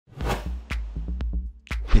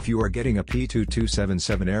If you are getting a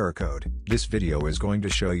P2277 error code, this video is going to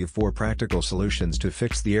show you 4 practical solutions to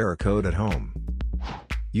fix the error code at home.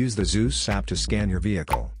 Use the Zeus app to scan your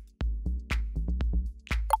vehicle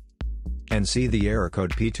and see the error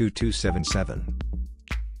code P2277.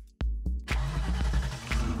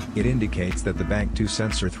 It indicates that the Bank 2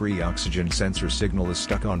 Sensor 3 oxygen sensor signal is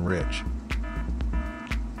stuck on ridge.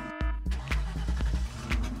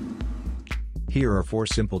 Here are 4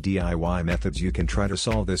 simple DIY methods you can try to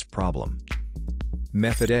solve this problem.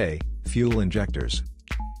 Method A, fuel injectors.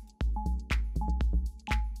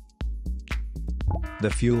 The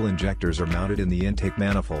fuel injectors are mounted in the intake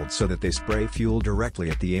manifold so that they spray fuel directly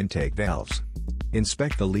at the intake valves.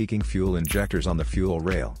 Inspect the leaking fuel injectors on the fuel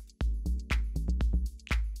rail.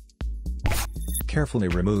 Carefully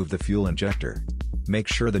remove the fuel injector. Make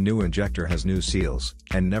sure the new injector has new seals,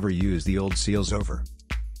 and never use the old seals over.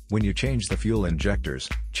 When you change the fuel injectors,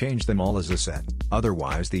 change them all as a set,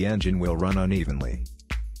 otherwise the engine will run unevenly.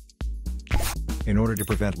 In order to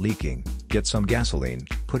prevent leaking, get some gasoline,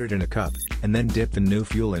 put it in a cup, and then dip the new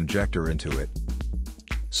fuel injector into it.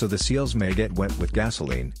 So the seals may get wet with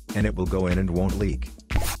gasoline, and it will go in and won't leak.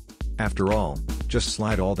 After all, just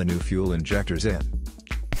slide all the new fuel injectors in.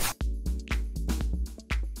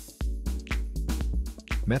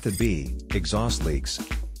 Method B, exhaust leaks.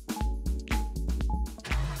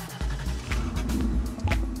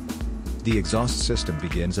 The exhaust system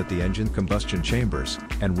begins at the engine combustion chambers,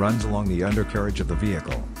 and runs along the undercarriage of the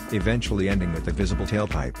vehicle, eventually ending with the visible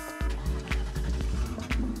tailpipe.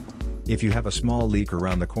 If you have a small leak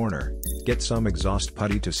around the corner, get some exhaust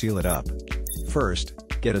putty to seal it up. First,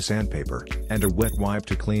 get a sandpaper, and a wet wipe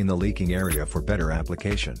to clean the leaking area for better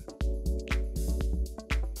application.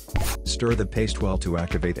 Stir the paste well to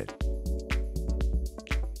activate it.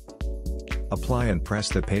 Apply and press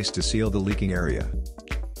the paste to seal the leaking area.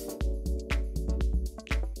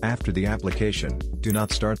 After the application, do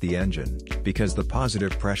not start the engine, because the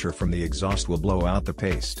positive pressure from the exhaust will blow out the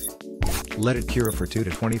paste. Let it cure for 2 to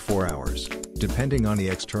 24 hours, depending on the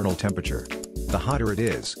external temperature. The hotter it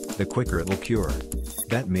is, the quicker it will cure.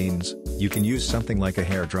 That means, you can use something like a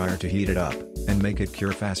hair dryer to heat it up, and make it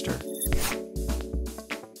cure faster.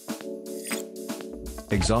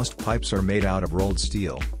 Exhaust pipes are made out of rolled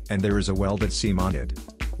steel, and there is a welded seam on it.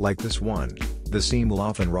 Like this one, the seam will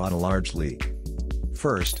often rot a large leak.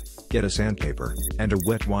 First, get a sandpaper, and a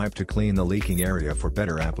wet wipe to clean the leaking area for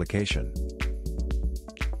better application.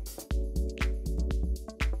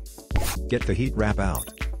 Get the heat wrap out,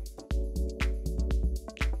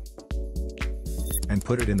 and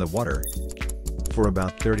put it in the water for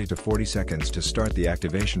about 30 to 40 seconds to start the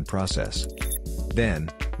activation process. Then,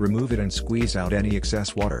 remove it and squeeze out any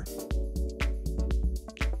excess water.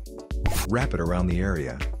 Wrap it around the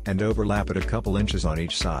area, and overlap it a couple inches on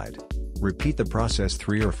each side. Repeat the process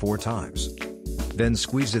 3 or 4 times. Then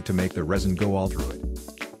squeeze it to make the resin go all through it.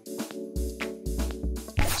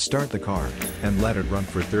 Start the car, and let it run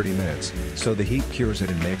for 30 minutes, so the heat cures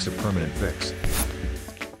it and makes a permanent fix.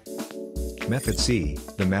 Method C,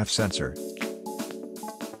 the MAF sensor.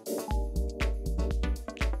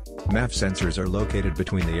 MAF sensors are located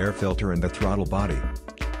between the air filter and the throttle body.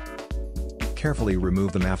 Carefully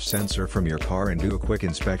remove the MAF sensor from your car and do a quick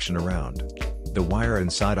inspection around. The wire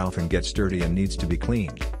inside often gets dirty and needs to be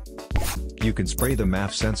cleaned. You can spray the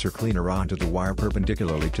MAF sensor cleaner onto the wire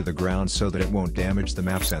perpendicularly to the ground so that it won't damage the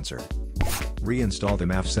MAF sensor. Reinstall the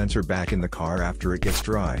MAF sensor back in the car after it gets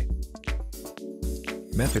dry.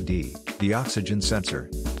 Method D, the oxygen sensor.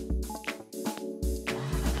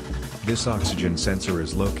 This oxygen sensor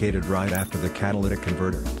is located right after the catalytic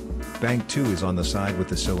converter. Bank 2 is on the side with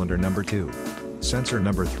the cylinder number 2. Sensor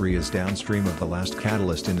number 3 is downstream of the last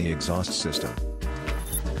catalyst in the exhaust system.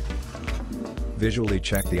 Visually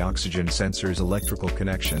check the oxygen sensor's electrical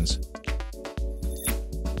connections,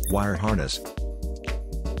 wire harness,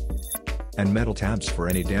 and metal tabs for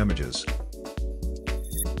any damages.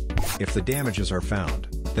 If the damages are found,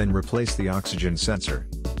 then replace the oxygen sensor.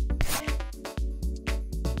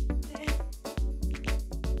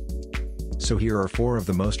 So here are 4 of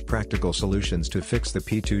the most practical solutions to fix the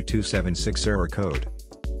P2276 error code.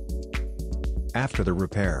 After the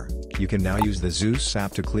repair, you can now use the Zeus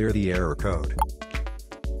app to clear the error code.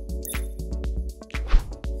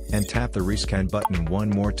 And tap the rescan button one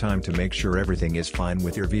more time to make sure everything is fine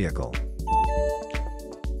with your vehicle.